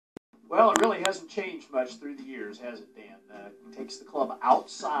Well, it really hasn't changed much through the years, has it, Dan? Takes the club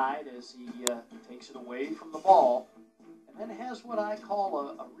outside as he takes it away from the ball, and then has what I call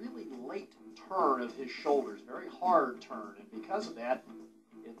a really late turn of his shoulders, very hard turn, and because of that,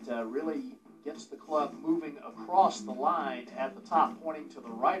 it really gets the club moving across the line at the top, pointing to the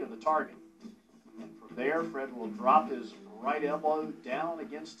right of the target. And from there, Fred will drop his right elbow down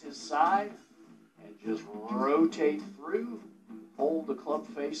against his side and just rotate through, hold the club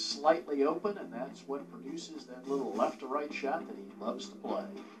face slightly open, and that's what produces that little left to right shot that he loves to play.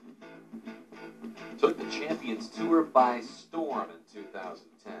 Took the Champions Tour by storm in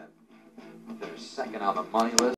 2010. They're second on the money list.